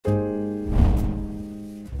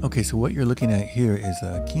Okay, so what you're looking at here is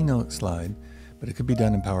a Keynote slide, but it could be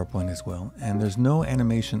done in PowerPoint as well. And there's no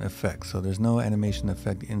animation effect. So there's no animation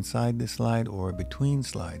effect inside the slide or between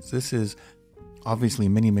slides. This is obviously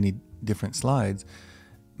many different slides,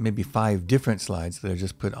 maybe 5 different slides that are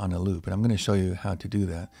just put on a loop. And I'm going to show you how to do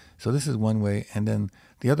that. So this is one way. And then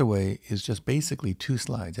the other way is just basically 2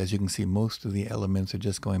 slides. As you can see, most of the elements are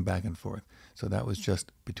just going back and forth. So that was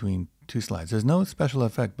just between 2 slides. There's no special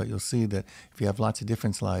effect, but you'll see that if you have lots of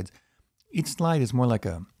different slides, each slide is more like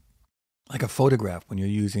a photograph when you're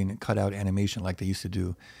using cutout animation like they used to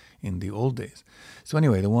do in the old days. So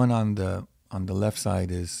anyway, the one on the left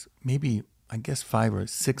side is maybe, I guess, 5 or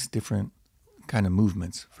 6 different kind of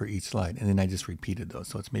movements for each slide. And then I just repeated those.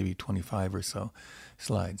 So it's maybe 25 or so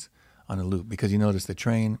slides on a loop, because you notice the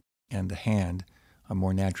train and the hand are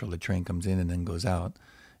more natural. The train comes in and then goes out,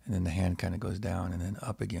 and then the hand kind of goes down and then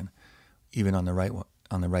up again, even on the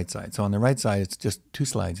right side. So on the right side, it's just 2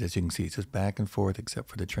 slides, as you can see. It's just back and forth except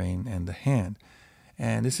for the train and the hand.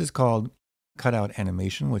 And this is called cutout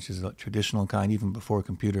animation, which is a traditional kind, even before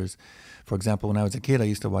computers. For example, when I was a kid, I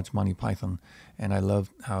used to watch Monty Python, and I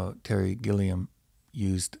loved how Terry Gilliam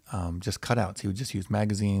used just cutouts. He would just use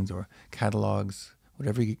magazines or catalogs,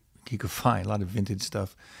 whatever he could find, a lot of vintage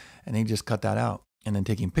stuff, and he just cut that out. And then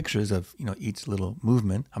taking pictures of each little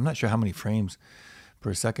movement. I'm not sure how many frames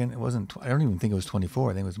per second. It wasn't. I don't even think it was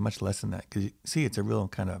 24. I think it was much less than that. Because you see, it's a real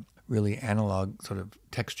kind of really analog sort of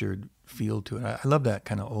textured feel to it. I love that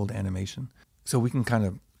kind of old animation. So we can kind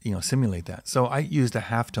of simulate that. So I used a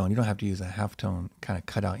halftone. You don't have to use a halftone kind of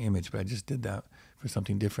cutout image, but I just did that for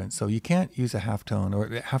something different. So you can't use a halftone, or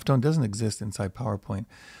halftone doesn't exist inside PowerPoint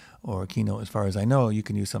or Keynote as far as I know. You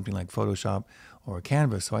can use something like Photoshop or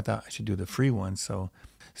Canvas. So I thought I should do the free one. So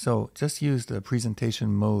just use the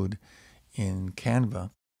presentation mode in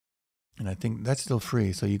Canva, and I think that's still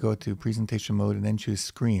free. So you go to presentation mode and then choose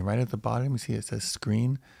screen. Right at the bottom, you see it says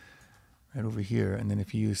screen right over here. And then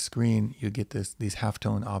if you use screen, you get these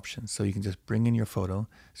halftone options. So you can just bring in your photo.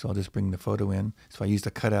 So I'll just bring the photo in. So I used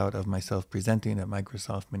a cutout of myself presenting at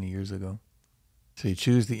Microsoft many years ago. So you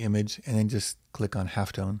choose the image and then just click on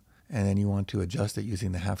halftone. And then you want to adjust it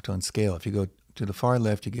using the halftone scale. If you go to the far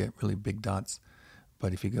left, you get really big dots.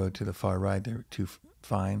 But if you go to the far right, they're too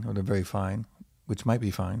fine, or they're very fine, which might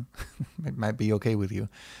be fine. It might be okay with you.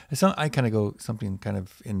 So I kind of go something kind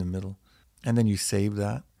of in the middle. And then you save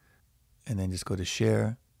that. And then just go to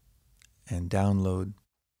share and download.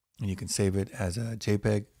 And you can save it as a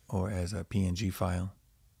JPEG or as a PNG file.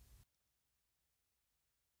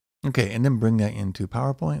 Okay, and then bring that into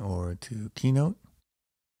PowerPoint or to Keynote.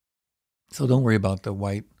 So don't worry about the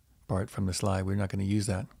white part from the slide. We're not going to use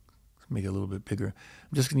that. Let's make it a little bit bigger.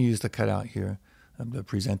 I'm just going to use the cutout here of the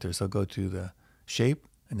presenter. So go to the shape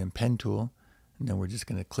and then pen tool. And then we're just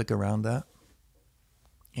going to click around that.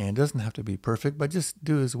 And it doesn't have to be perfect, but just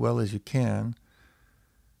do as well as you can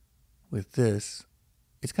with this.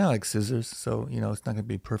 It's kind of like scissors. So, it's not going to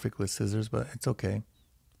be perfect with scissors, but it's okay.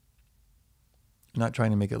 I'm not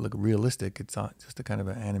trying to make it look realistic. It's just a kind of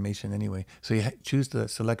an animation anyway. So you choose the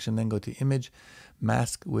selection, then go to image,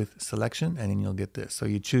 mask with selection, and then you'll get this. So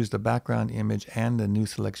you choose the background image and the new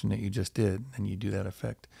selection that you just did, and you do that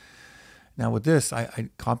effect. Now with this, I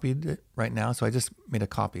copied it right now. So I just made a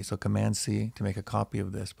copy. So Command C to make a copy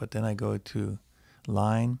of this. But then I go to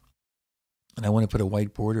line, and I want to put a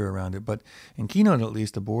white border around it. But in Keynote, at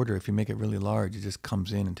least, the border, if you make it really large, it just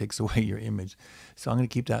comes in and takes away your image. So I'm going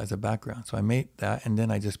to keep that as a background. So I made that, and then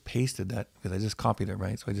I just pasted that, because I just copied it,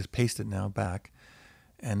 right? So I just paste it now back.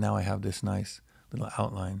 And now I have this nice little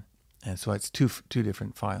outline. And so it's two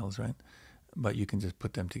different files, right? But you can just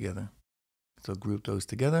put them together. So group those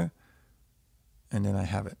together. And then I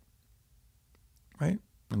have it, right?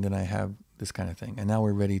 And then I have this kind of thing. And now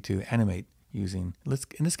we're ready to animate using,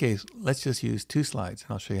 in this case, let's just use 2 slides.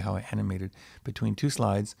 And I'll show you how I animated between 2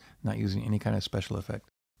 slides, not using any kind of special effect.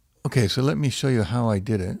 Okay, so let me show you how I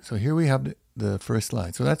did it. So here we have the first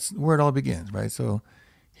slide. So that's where it all begins, right? So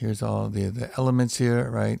here's all the elements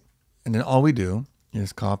here, right? And then all we do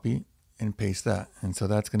is copy and paste that. And so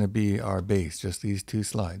that's going to be our base, just these 2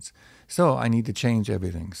 slides. So I need to change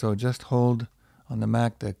everything. So just hold on the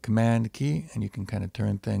Mac the Command key, and you can kind of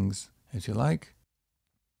turn things as you like.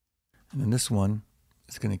 And then this one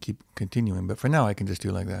is going to keep continuing. But for now, I can just do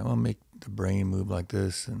it like that. I'll make the brain move like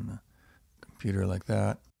this and the computer like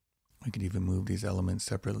that. I could even move these elements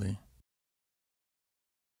separately.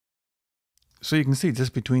 So you can see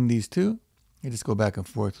just between these 2, I just go back and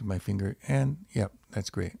forth with my finger. And yep, that's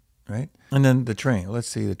great, right? And then the train. Let's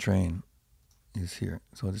see, the train is here.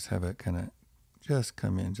 So I'll just have it kind of just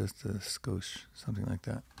come in, just a skosh, something like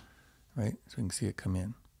that, right? So you can see it come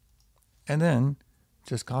in. And then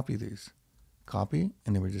just copy these. Copy,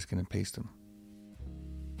 and then we're just going to paste them.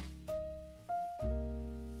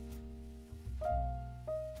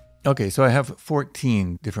 Okay, so I have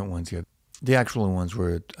 14 different ones here. The actual ones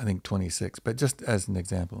were, I think, 26, but just as an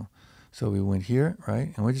example. So we went here,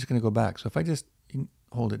 right? And we're just going to go back. So if I just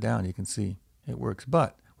hold it down, you can see it works.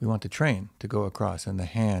 But we want the train to go across and the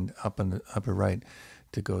hand up in the upper right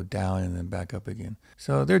to go down and then back up again.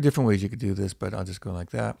 So there are different ways you could do this, but I'll just go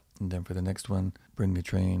like that. And then for the next one, bring the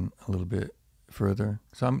train a little bit further.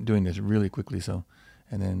 So I'm doing this really quickly. So,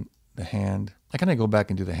 and then the hand, I kind of go back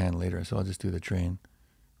and do the hand later. So I'll just do the train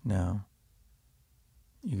now.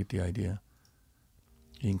 You get the idea.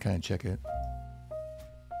 You can kind of check it.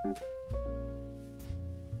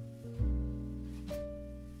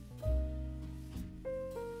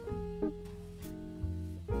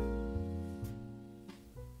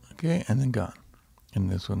 Okay, and then gone.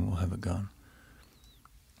 And this one will have it gone.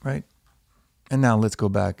 Right? And now let's go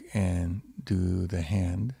back and do the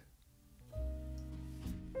hand.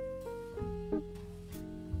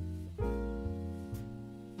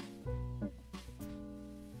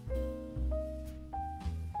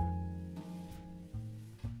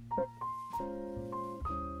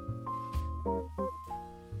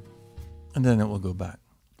 And then it will go back,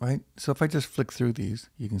 right? So if I just flick through these,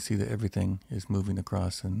 you can see that everything is moving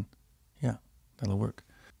across, and yeah, that'll work.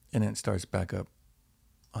 And then it starts back up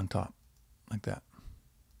on top like that.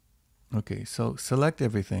 Okay, so select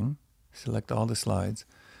everything, select all the slides,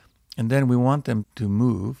 and then we want them to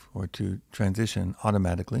move or to transition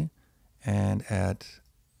automatically and at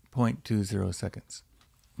 0.20 seconds.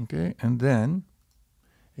 Okay, and then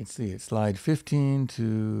let's see, it's slide 15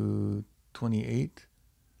 to 28.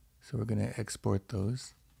 So we're going to export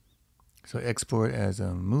those. So export as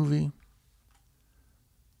a movie,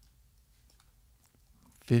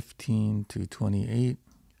 15 to 28.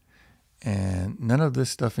 And none of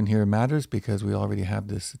this stuff in here matters because we already have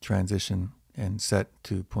this transition and set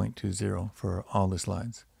to 0.20 for all the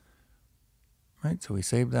slides. Right, so we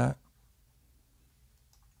save that.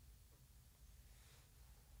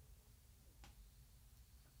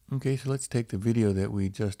 Okay, so let's take the video that we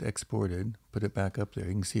just exported, put it back up there.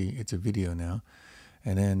 You can see it's a video now.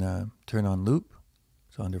 And then turn on loop.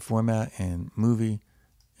 So under format and movie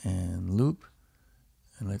and loop.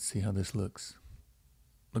 And let's see how this looks.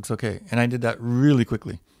 Looks okay. And I did that really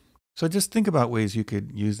quickly. So just think about ways you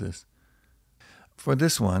could use this. For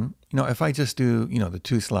this one, if I just do, the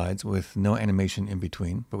 2 slides with no animation in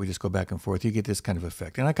between, but we just go back and forth, you get this kind of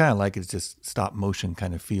effect. And I kind of like it. It's just stop motion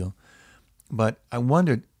kind of feel. But I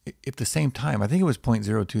wondered if the same time, I think it was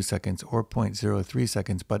 0.02 seconds or 0.03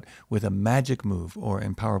 seconds, but with a magic move, or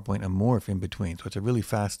in PowerPoint, a morph in between. So it's a really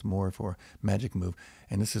fast morph or magic move.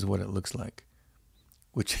 And this is what it looks like,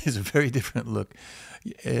 which is a very different look.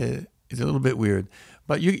 It's a little bit weird,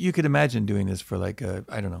 but you could imagine doing this for like,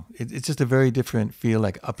 I don't know. It's just a very different feel,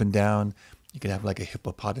 like up and down. You could have like a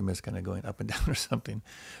hippopotamus kind of going up and down or something.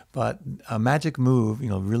 But a magic move,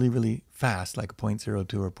 really, really fast, like 0.02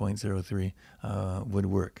 or 0.03 would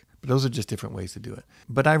work. But those are just different ways to do it.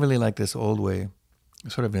 But I really like this old way,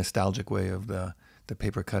 sort of nostalgic way of the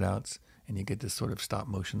paper cutouts, and you get this sort of stop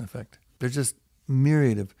motion effect. There's just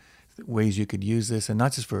myriad of ways you could use this, and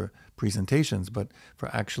not just for presentations, but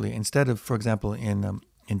for actually, instead of, for example, in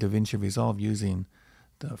DaVinci Resolve using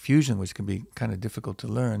the Fusion, which can be kind of difficult to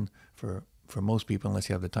learn for most people unless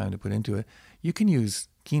you have the time to put into it, you can use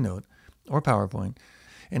Keynote or PowerPoint.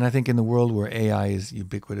 And I think in the world where AI is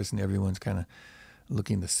ubiquitous and everyone's kind of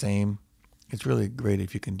looking the same, it's really great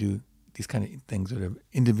if you can do these kind of things that are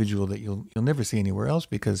individual that you'll never see anywhere else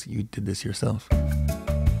because you did this yourself.